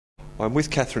I'm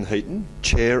with Kathryn Heaton,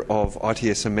 Chair of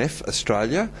ITSMF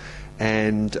Australia,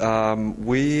 and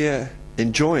we're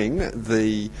enjoying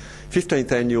the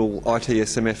 15th Annual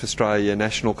ITSMF Australia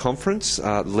National Conference,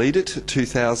 LEADit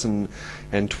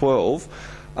 2012.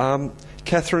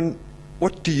 Kathryn,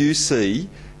 what do you see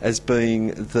as being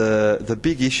the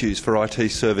big issues for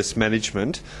IT service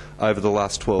management over the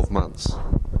last 12 months?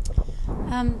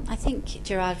 I think,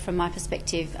 Gerard, from my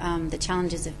perspective, the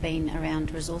challenges have been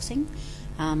around resourcing.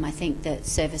 I think that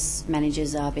service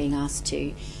managers are being asked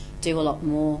to do a lot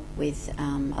more with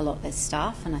a lot less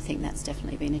staff, and I think that's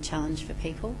definitely been a challenge for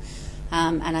people.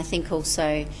 And I think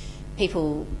also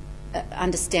people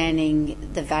understanding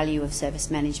the value of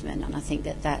service management, and I think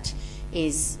that that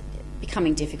is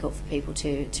becoming difficult for people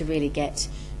to really get,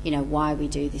 you know, why we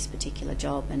do this particular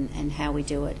job and how we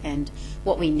do it and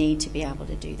what we need to be able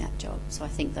to do that job. So I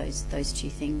think those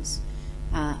two things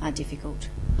are difficult.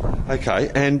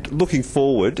 Okay, and looking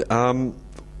forward,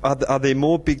 are there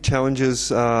more big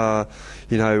challenges,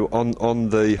 you know, on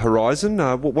the horizon?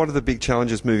 What are the big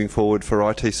challenges moving forward for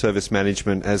IT service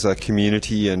management as a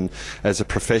community and as a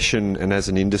profession and as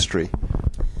an industry?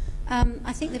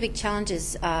 I think the big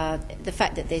challenges are the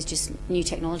fact that there's just new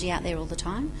technology out there all the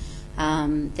time.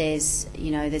 There's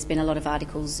been a lot of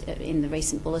articles in the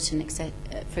recent bulletin,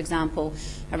 for example,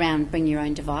 around bring your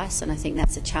own device, and I think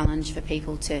that's a challenge for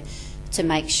people to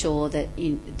make sure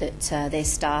that their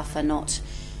staff are not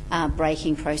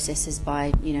breaking processes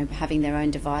by having their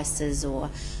own devices or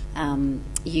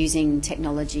using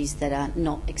technologies that are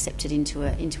not accepted into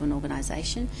an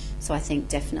organisation. So I think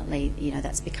definitely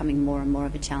that's becoming more and more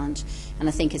of a challenge. And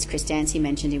I think, as Chris Dancy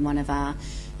mentioned in one of our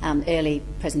early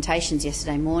presentations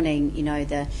yesterday morning,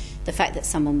 the fact that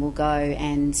someone will go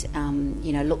and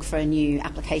look for a new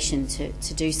application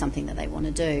to do something that they want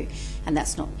to do, and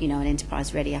that's not an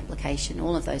enterprise ready application.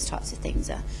 All of those types of things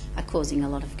are causing a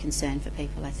lot of concern for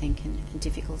people, I think, and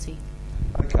difficulty.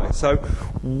 Okay, so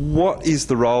what is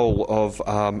the role of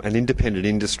an independent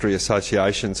industry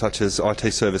association such as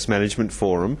IT Service Management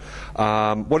Forum?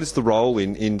 What is the role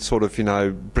in sort of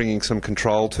bringing some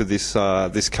control to this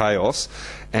this chaos?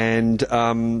 And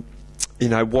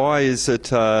why is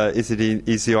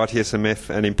the ITSMF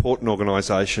an important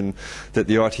organisation that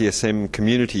the ITSM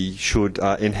community should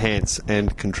enhance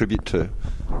and contribute to?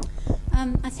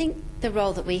 I think the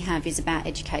role that we have is about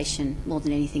education more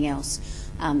than anything else.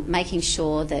 Making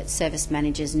sure that service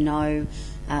managers know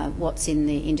what's in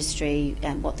the industry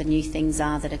and what the new things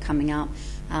are that are coming up,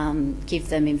 give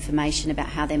them information about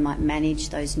how they might manage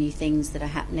those new things that are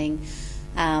happening,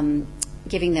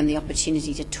 giving them the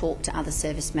opportunity to talk to other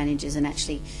service managers and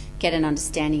actually get an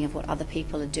understanding of what other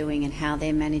people are doing and how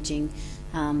they're managing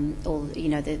all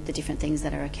the different things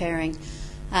that are occurring.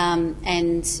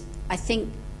 And I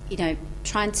think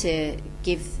trying to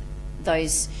give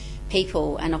those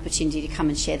people an opportunity to come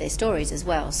and share their stories as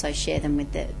well, so share them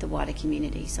with the wider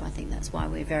community. So I think that's why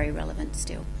we're very relevant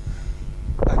still.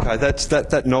 Okay,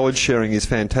 that knowledge sharing is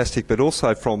fantastic, but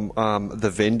also from the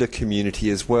vendor community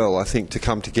as well. I think to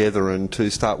come together and to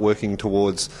start working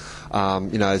towards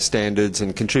standards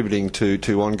and contributing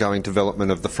to ongoing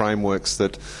development of the frameworks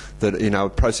that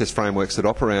process frameworks that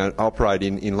operate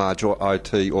in large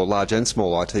IT or large and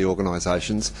small IT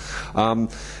organisations.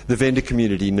 The vendor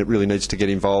community really needs to get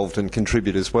involved and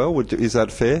contribute as well. Is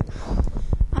that fair?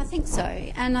 I think so,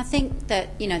 and I think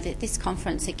that this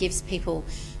conference, it gives people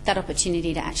that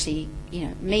opportunity to actually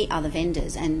meet other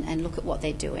vendors and look at what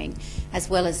they're doing, as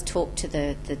well as talk to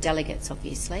the delegates,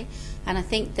 obviously. And I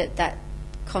think that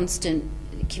constant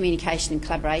communication and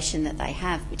collaboration that they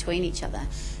have between each other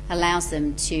allows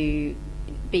them to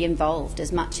be involved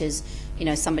as much as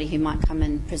somebody who might come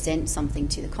and present something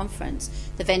to the conference.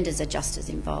 The vendors are just as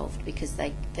involved because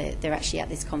they're actually at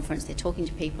this conference, they're talking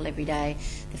to people every day,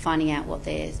 they're finding out what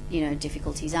their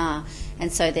difficulties are,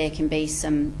 and so there can be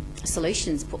some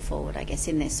solutions put forward, I guess,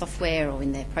 in their software or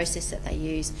in their process that they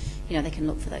use. They can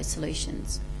look for those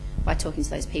solutions by talking to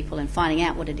those people and finding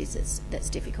out what it is that's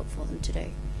difficult for them to do.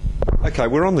 Okay,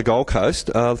 we're on the Gold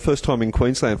Coast, first time in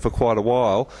Queensland for quite a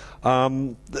while.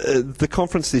 The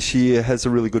conference this year has a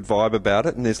really good vibe about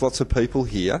it, and there's lots of people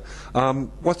here.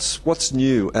 What's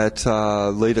new at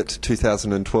LEADit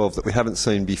 2012 that we haven't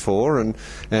seen before,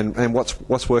 and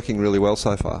what's working really well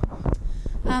so far?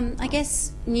 I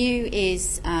guess new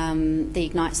is the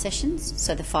Ignite sessions,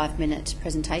 so the 5-minute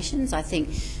presentations. I think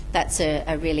that's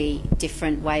a really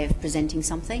different way of presenting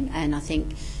something, and I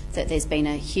think that there's been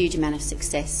a huge amount of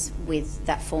success with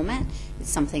that format. It's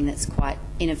something that's quite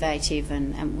innovative,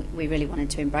 and we really wanted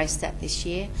to embrace that this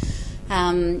year.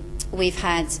 We've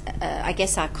had, I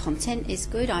guess our content is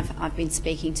good. I've been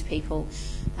speaking to people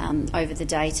over the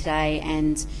day today,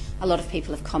 and a lot of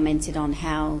people have commented on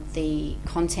how the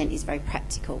content is very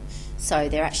practical. So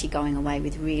they're actually going away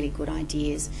with really good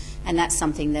ideas, and that's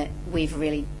something that we've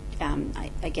really,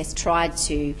 I guess, tried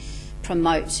to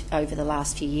promote over the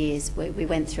last few years. We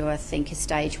went through, I think, a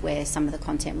stage where some of the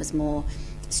content was more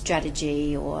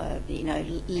strategy or, you know,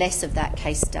 less of that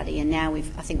case study, and now I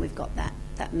think we've got that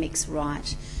mix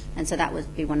right. And so that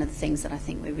would be one of the things that I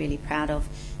think we're really proud of.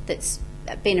 That's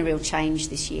been a real change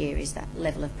this year, is that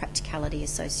level of practicality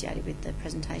associated with the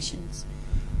presentations.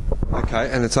 Okay,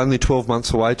 and it's only 12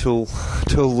 months away till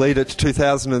LEADit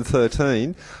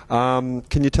 2013.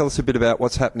 Can you tell us a bit about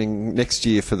what's happening next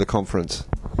year for the conference?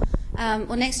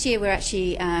 Well, next year we're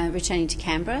actually returning to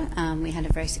Canberra. We had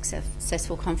a very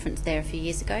successful conference there a few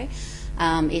years ago.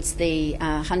 It's the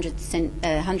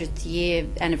 100th year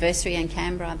anniversary in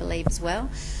Canberra, I believe, as well.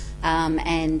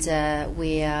 And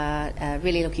we are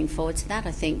really looking forward to that.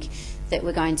 I think that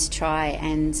we're going to try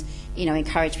and, you know,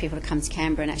 encourage people to come to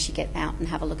Canberra and actually get out and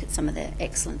have a look at some of the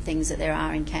excellent things that there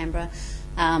are in Canberra,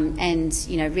 and,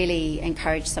 you know, really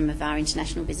encourage some of our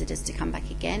international visitors to come back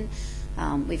again.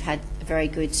 We've had a very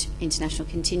good international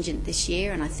contingent this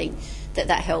year, and I think that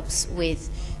helps with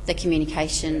the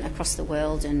communication across the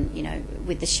world, and, you know,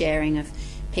 with the sharing of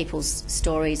people's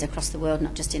stories across the world,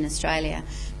 not just in Australia.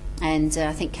 And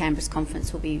I think Canberra's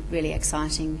conference will be really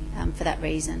exciting for that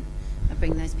reason, of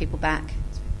bringing those people back.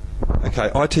 Okay,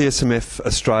 itSMF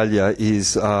Australia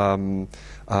is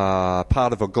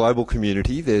part of a global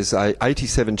community. There's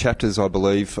 87 chapters, I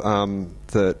believe,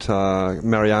 that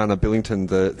Mariana Billington,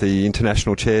 the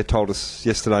international chair, told us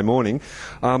yesterday morning.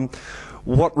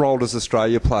 What role does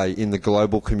Australia play in the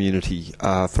global community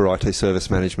for IT Service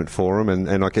Management Forum,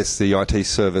 and I guess the IT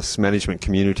Service Management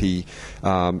community,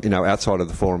 you know, outside of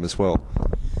the forum as well?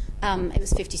 It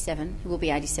was 57. It will be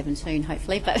 87 soon,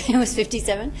 hopefully, but it was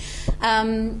 57.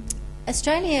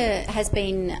 Australia has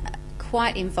been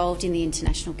quite involved in the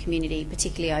international community,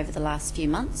 particularly over the last few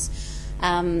months.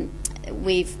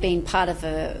 We've been part of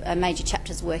a major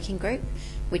chapters working group,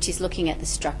 which is looking at the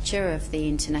structure of the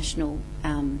international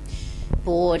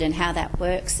board and how that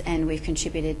works, and we've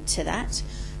contributed to that.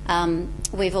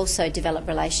 We've also developed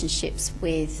relationships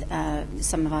with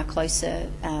some of our closer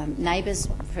neighbours,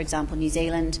 for example New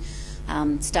Zealand,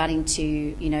 starting to,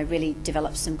 you know, really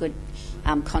develop some good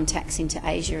contacts into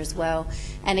Asia as well.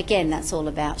 And again, that's all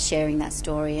about sharing that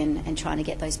story and trying to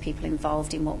get those people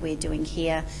involved in what we're doing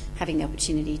here, having the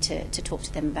opportunity to talk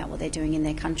to them about what they're doing in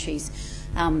their countries.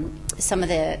 Some of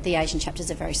the Asian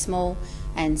chapters are very small,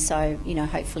 and so, you know,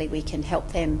 hopefully we can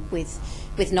help them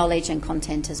with knowledge and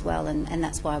content as well, and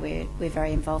that's why we're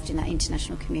very involved in that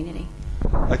international community.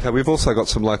 Okay, we've also got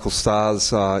some local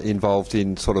stars involved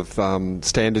in sort of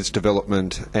standards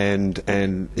development and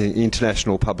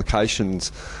international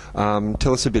publications.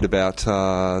 Tell us a bit about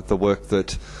the work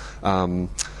that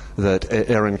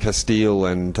Erin Castile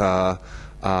and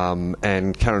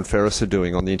Karen Ferris are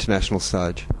doing on the international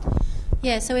stage.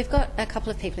 Yeah, so we've got a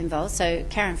couple of people involved. So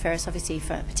Karen Ferris, obviously,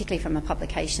 particularly from a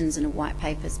publications and a white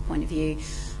papers point of view,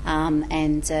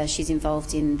 and she's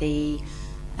involved in the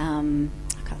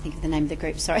I can't think of the name of the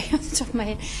group, sorry, off the top of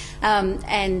my head.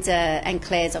 And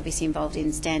Claire's obviously involved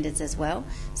in standards as well.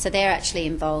 So they're actually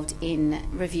involved in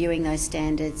reviewing those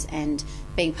standards and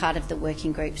being part of the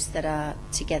working groups that are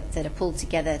pulled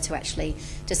together to actually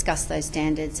discuss those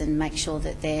standards and make sure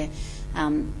that they're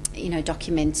you know,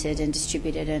 documented and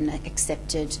distributed and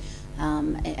accepted,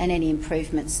 and any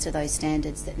improvements to those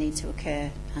standards that need to occur,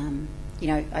 you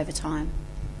know, over time.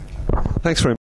 Thanks very much.